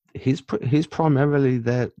primarily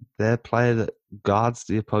their player that guards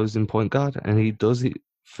the opposing point guard, and he does it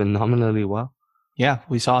phenomenally well. Yeah,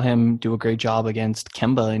 we saw him do a great job against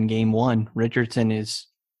Kemba in Game 1. Richardson is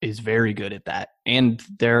very good at that. And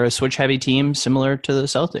they're a switch-heavy team similar to the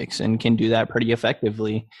Celtics and can do that pretty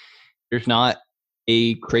effectively. There's not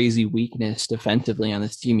a crazy weakness defensively on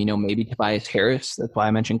this team. Maybe Tobias Harris. That's why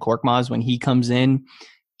I mentioned Korkmaz when he comes in.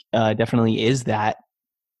 Definitely is that.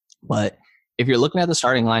 But if you're looking at the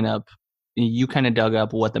starting lineup, you kind of dug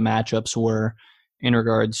up what the matchups were in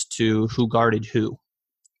regards to who guarded who.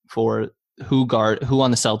 For who on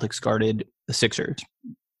the Celtics guarded the Sixers.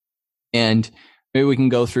 And maybe we can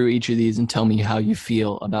go through each of these and tell me how you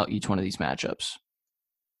feel about each one of these matchups.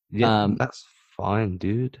 Yeah, that's fine,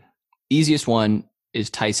 dude. Easiest one is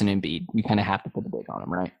Tyson Embiid. You kind of have to put the big on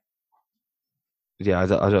him, right? Yeah, I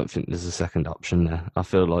don't think there's a second option there. I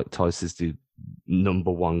feel like Tyson's the number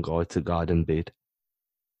one guy to guard Embiid.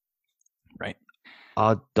 Right.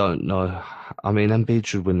 I don't know. I mean, Embiid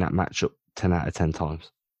should win that matchup 10 out of 10 times.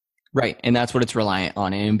 Right, and that's what it's reliant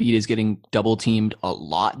on. And Embiid is getting double-teamed a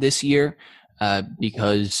lot this year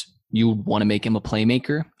because you want to make him a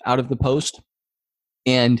playmaker out of the post.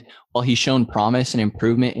 And while he's shown promise and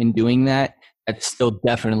improvement in doing that, that's still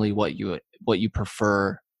definitely what you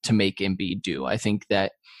prefer to make Embiid do. I think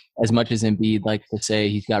that as much as Embiid likes to say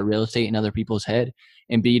he's got real estate in other people's head,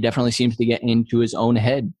 Embiid definitely seems to get into his own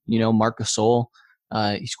head. Marc Gasol,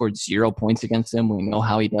 he scored 0 points against him. We know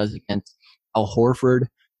how he does against Al Horford.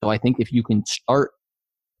 So I think if you can start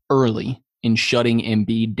early in shutting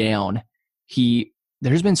Embiid down,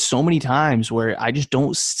 there's been so many times where I just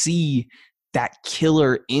don't see that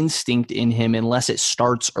killer instinct in him unless it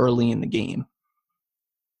starts early in the game.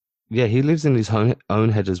 Yeah, he lives in his own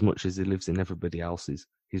head as much as he lives in everybody else's.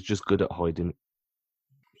 He's just good at hiding it.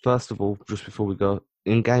 First of all, just before we go,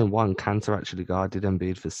 in Game 1, Kanter actually guarded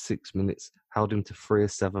Embiid for 6 minutes, held him to 3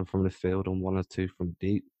 of 7 from the field and 1 of 2 from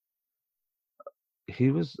deep. He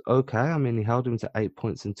was okay. I mean, he held him to 8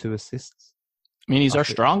 points and 2 assists. I mean, he's our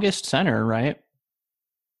strongest center, right?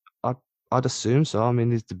 I'd assume so. I mean,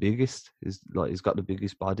 he's the biggest. He's got the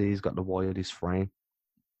biggest body. He's got the widest frame.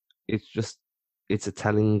 It's a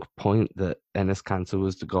telling point that Enes Kanter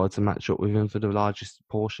was the guy to match up with him for the largest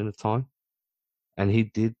portion of time. And he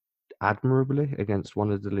did admirably against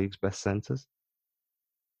one of the league's best centers.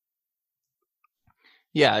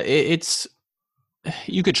 Yeah, it's...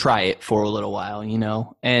 You could try it for a little while,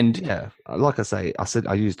 and yeah, like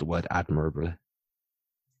I used the word admirably.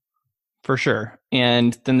 For sure.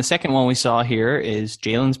 And then the second one we saw here is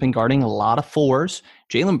Jaylen's been guarding a lot of 4s.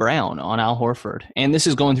 Jaylen Brown on Al Horford. And this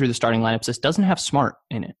is going through the starting lineups. This doesn't have Smart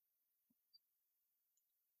in it.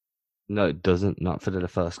 No, it doesn't. Not for the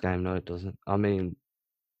first game. No, it doesn't. I mean,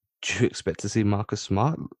 do you expect to see Marcus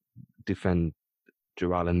Smart defend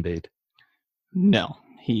Joel Embiid? No,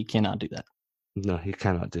 he cannot do that. No, he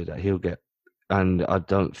cannot do that. And I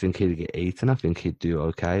don't think he'd get eaten. I think he'd do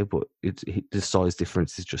okay, but the size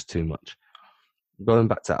difference is just too much. Going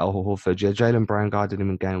back to Al Horford, yeah, Jaylen Brown guarded him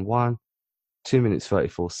in Game 1. 2 minutes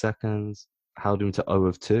 34 seconds, held him to 0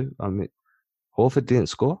 of 2. I mean, Horford didn't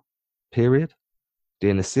score, period.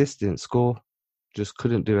 Didn't assist, didn't score, just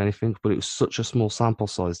couldn't do anything. But it was such a small sample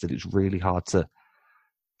size that it's really hard to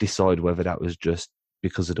decide whether that was just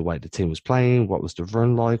because of the way the team was playing, what was the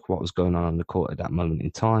run like, what was going on the court at that moment in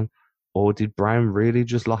time, or did Brown really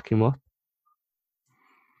just lock him up?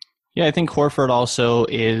 Yeah, I think Horford also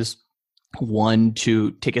is one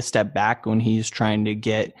to take a step back when he's trying to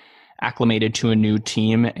get acclimated to a new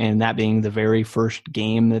team, and that being the very first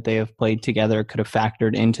game that they have played together could have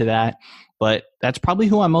factored into that. But that's probably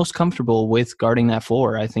who I'm most comfortable with guarding that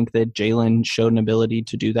floor. I think that Jalen showed an ability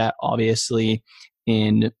to do that, obviously,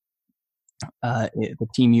 in the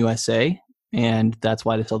Team USA, and that's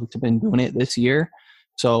why the Celtics have been doing it this year.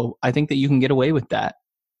 So I think that you can get away with that.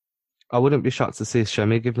 I wouldn't be shocked to see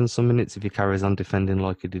Shemi given some minutes if he carries on defending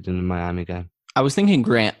like he did in the Miami game. I was thinking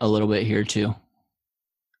Grant a little bit here too.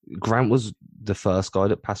 Grant was the first guy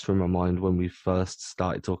that passed through my mind when we first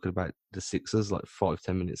started talking about the Sixers like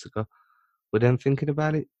 5-10 minutes ago. But then thinking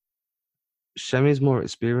about it, Shemi's more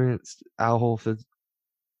experienced. Al Horford,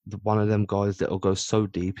 one of them guys that will go so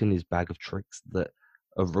deep in his bag of tricks that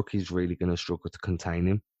a rookie's really going to struggle to contain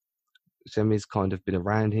him. Shemi's kind of been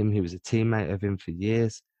around him. He was a teammate of him for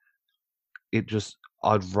years.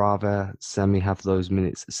 I'd rather Semi have those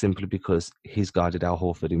minutes simply because he's guided Al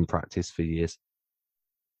Horford in practice for years.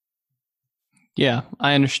 Yeah,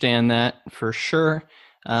 I understand that for sure.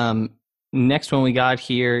 Next one we got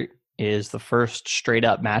here is the first straight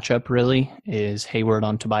up matchup, really, is Hayward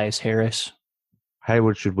on Tobias Harris.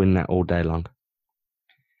 Hayward should win that all day long.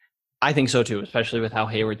 I think so too, especially with how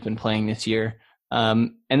Hayward's been playing this year.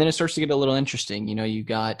 And then it starts to get a little interesting. You know, you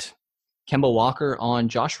got Kemba Walker on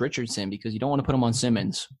Josh Richardson because you don't want to put him on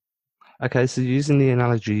Simmons. Okay, so using the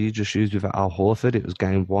analogy you just used with Al Horford, it was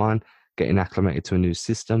game one, getting acclimated to a new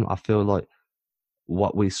system. I feel like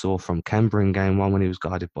what we saw from Kemba in game one when he was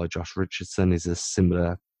guided by Josh Richardson is a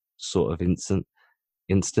similar sort of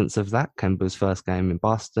instance of that. Kemba's first game in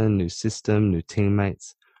Boston, new system, new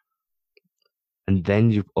teammates. And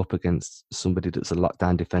then you're up against somebody that's a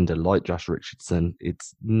lockdown defender like Josh Richardson.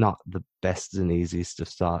 It's not the best and easiest of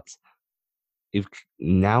starts. If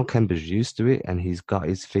now Kemba's used to it and he's got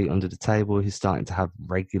his feet under the table, he's starting to have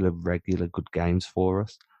regular good games for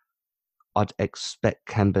us. I'd expect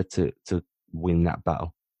Kemba to win that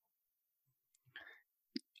battle.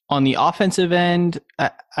 On the offensive end,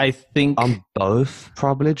 I think... On both,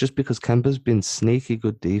 probably, just because Kemba's been sneaky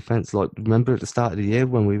good defense. Like, remember at the start of the year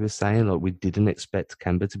when we were saying, like, we didn't expect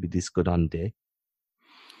Kemba to be this good on D?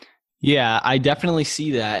 Yeah, I definitely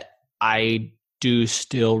see that. I do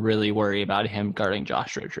still really worry about him guarding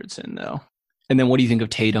Josh Richardson, though. And then what do you think of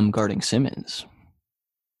Tatum guarding Simmons?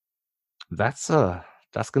 That's going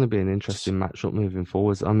to be an interesting matchup moving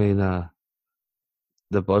forwards. I mean,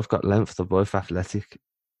 they've both got length. They're both athletic.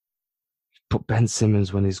 But Ben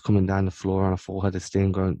Simmons, when he's coming down the floor on a full-headed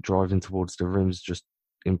steam, driving towards the rim, is just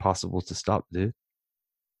impossible to stop, dude.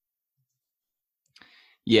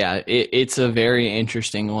 Yeah, it's a very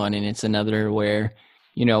interesting one, and it's another where,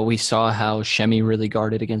 you know, we saw how Shemi really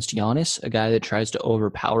guarded against Giannis, a guy that tries to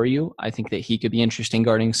overpower you. I think that he could be interesting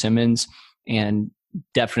guarding Simmons, and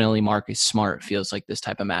definitely Marcus Smart feels like this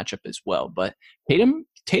type of matchup as well. But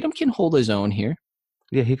Tatum can hold his own here.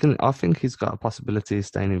 Yeah, he can. I think he's got a possibility of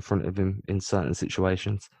staying in front of him in certain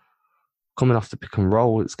situations. Coming off the pick and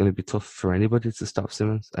roll, it's going to be tough for anybody to stop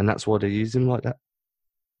Simmons, and that's why they use him like that.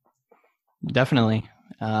 Definitely.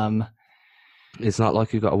 It's not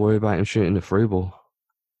like you've got to worry about him shooting the free ball.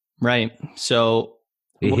 Right. So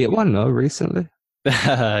he hit one though recently.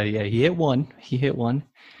 Yeah, he hit one.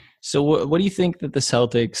 So what do you think that the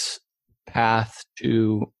Celtics' path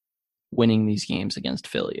to winning these games against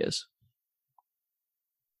Philly is?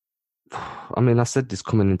 I mean, I said this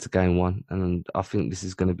coming into game one, and I think this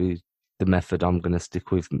is going to be the method I'm going to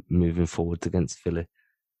stick with moving forward against Philly.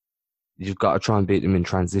 You've got to try and beat them in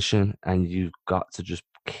transition, and you've got to just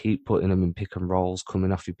keep putting them in pick and rolls,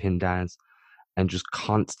 coming off your pin downs, and just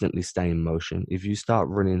constantly stay in motion. If you start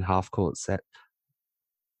running half-court sets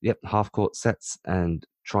and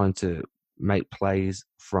trying to make plays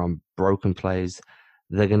from broken plays,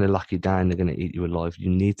 they're going to lock you down, they're going to eat you alive. You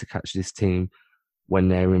need to catch this team when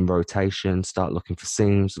they're in rotation, start looking for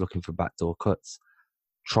seams, looking for backdoor cuts.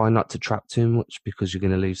 Try not to trap too much because you're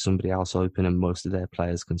going to leave somebody else open and most of their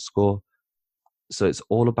players can score. So it's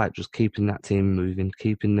all about just keeping that team moving,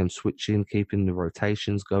 keeping them switching, keeping the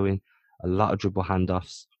rotations going, a lot of dribble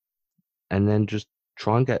handoffs, and then just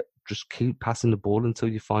keep passing the ball until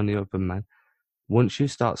you find the open man. Once you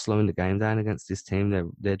start slowing the game down against this team,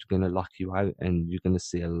 they're going to lock you out and you're going to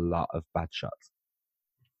see a lot of bad shots.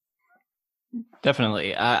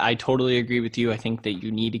 Definitely. I totally agree with you. I think that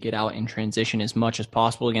you need to get out and transition as much as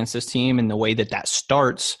possible against this team. And the way that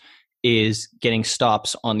starts is getting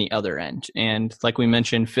stops on the other end. And like we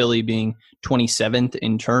mentioned, Philly being 27th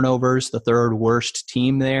in turnovers, the third worst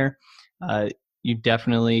team there. You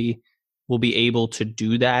definitely will be able to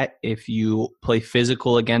do that if you play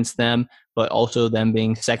physical against them, but also them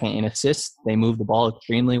being second in assists. They move the ball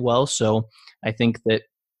extremely well. So I think that,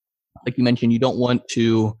 like you mentioned, you don't want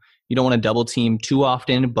to double team too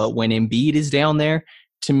often, but when Embiid is down there,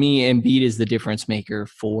 to me, Embiid is the difference maker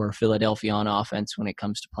for Philadelphia on offense when it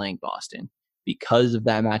comes to playing Boston. Because of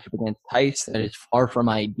that matchup against Tice, that is far from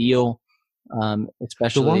ideal.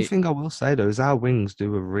 Especially the one thing I will say though is our wings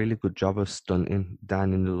do a really good job of stunting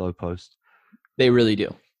down in the low post. They really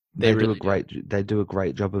do. They do a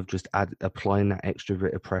great job of just applying that extra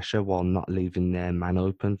bit of pressure while not leaving their man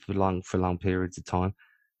open for long periods of time.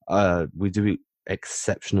 We do it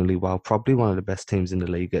exceptionally well. Probably one of the best teams in the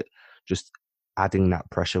league at just adding that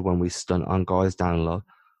pressure when we stunt on guys down low.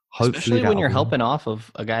 Hopefully, especially when you're helping off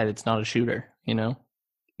of a guy that's not a shooter, you know?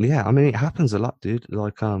 Yeah, I mean, it happens a lot, dude.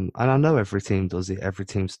 Like, and I know every team does it. Every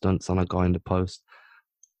team stunts on a guy in the post.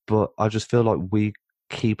 But I just feel like we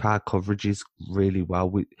keep our coverages really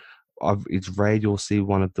well. It's rare you'll see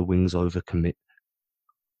one of the wings overcommit.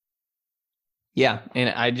 Yeah, and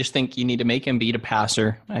I just think you need to make him beat a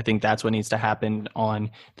passer. I think that's what needs to happen on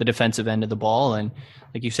the defensive end of the ball. And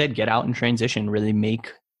like you said, get out in transition, really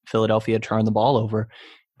make Philadelphia turn the ball over.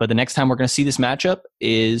 But the next time we're going to see this matchup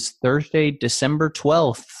is Thursday, December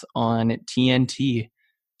 12th on TNT.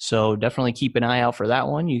 So definitely keep an eye out for that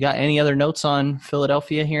one. You got any other notes on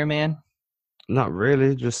Philadelphia here, man? Not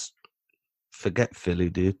really. Just forget Philly,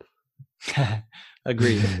 dude.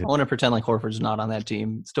 Agreed. I want to pretend like Horford's not on that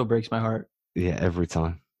team. It still breaks my heart. Yeah, every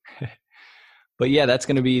time. But yeah, that's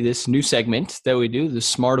going to be this new segment that we do, the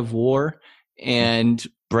Smart of War. And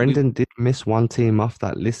Brendan did miss one team off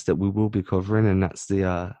that list that we will be covering, and that's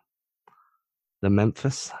the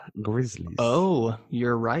Memphis Grizzlies. Oh,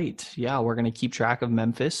 you're right. Yeah, we're going to keep track of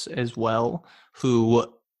Memphis as well, who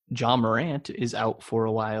John Morant is out for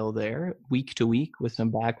a while there, week to week with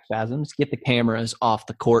some back spasms. Get the cameras off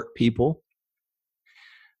the court, people.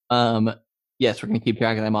 Yes, we're going to keep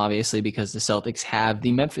track of them, obviously, because the Celtics have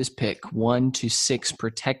the Memphis pick 1 to 6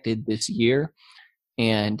 protected this year.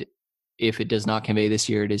 And if it does not convey this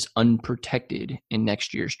year, it is unprotected in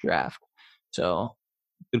next year's draft. So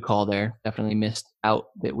good call there. Definitely missed out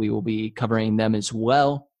that we will be covering them as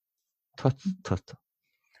well.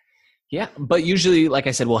 Yeah, but usually, like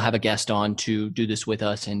I said, we'll have a guest on to do this with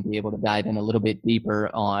us and be able to dive in a little bit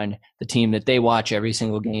deeper on the team that they watch every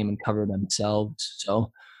single game and cover themselves.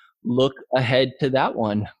 So look ahead to that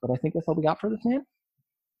one. But I think that's all we got for this, man.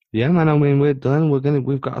 Yeah, man. I mean, we're done.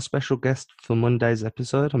 We've got a special guest for Monday's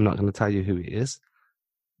episode. I'm not going to tell you who it is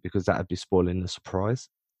because that would be spoiling the surprise.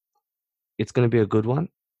 It's going to be a good one.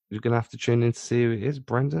 You're going to have to tune in to see who it is.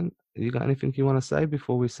 Brendan, you got anything you want to say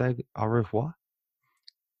before we say au revoir?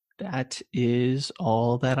 That is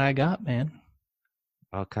all that I got, man.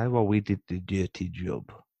 Okay, well, we did the dirty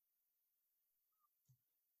job.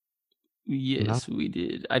 Yes, we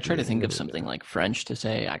did. I tried to think of something like French to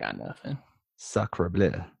say. I got nothing. Sacre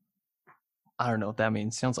bleu. I don't know what that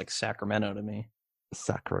means. Sounds like Sacramento to me.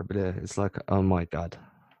 Sacre bleu. It's like, oh my God.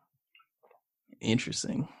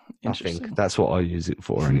 Interesting. I think that's what I use it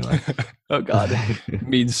for anyway. Oh God. It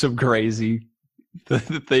means some crazy the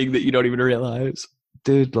thing that you don't even realize.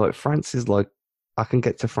 Dude, like France is like, I can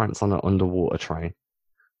get to France on an underwater train.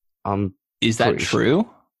 Is that true?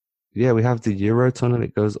 Yeah, we have the Eurotunnel.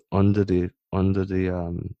 It goes under the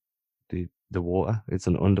water. It's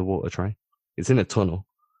an underwater train. It's in a tunnel,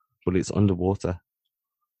 but it's underwater.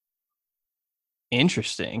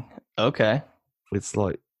 Interesting. Okay. It's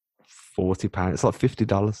like £40. It's like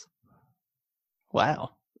 $50.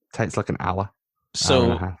 Wow. Takes like an hour.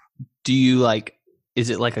 So do you like, is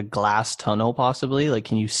it like a glass tunnel possibly? Like,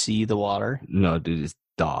 can you see the water? No, dude, it's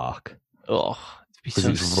dark. Oh,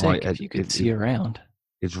 it'd be so sick if you could see around.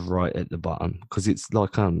 It's right at the bottom because it's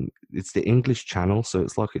like it's the English Channel, so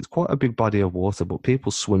it's quite a big body of water, but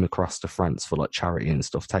people swim across to France for like charity and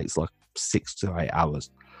stuff. Takes like 6 to 8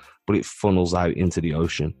 hours, but it funnels out into the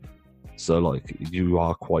ocean, so like you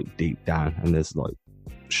are quite deep down, and there's like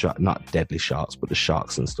not deadly sharks, but the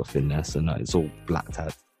sharks and stuff in there, so no, it's all blacked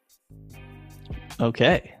out.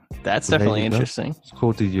 Okay, that's definitely interesting. It's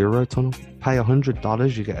called the Eurotunnel. Pay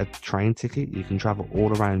 $100, you get a train ticket. You can travel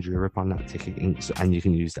all around Europe on that ticket, and you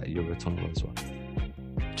can use that Eurotunnel as well.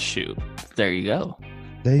 Shoot, there you go.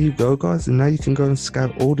 There you go, guys. And now you can go and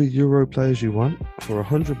scout all the Euro players you want for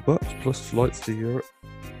 $100 plus flights to Europe.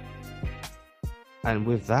 And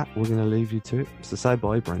with that, we're going to leave you to it. So say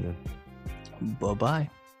bye, Brendan. Bye-bye.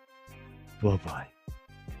 Bye-bye.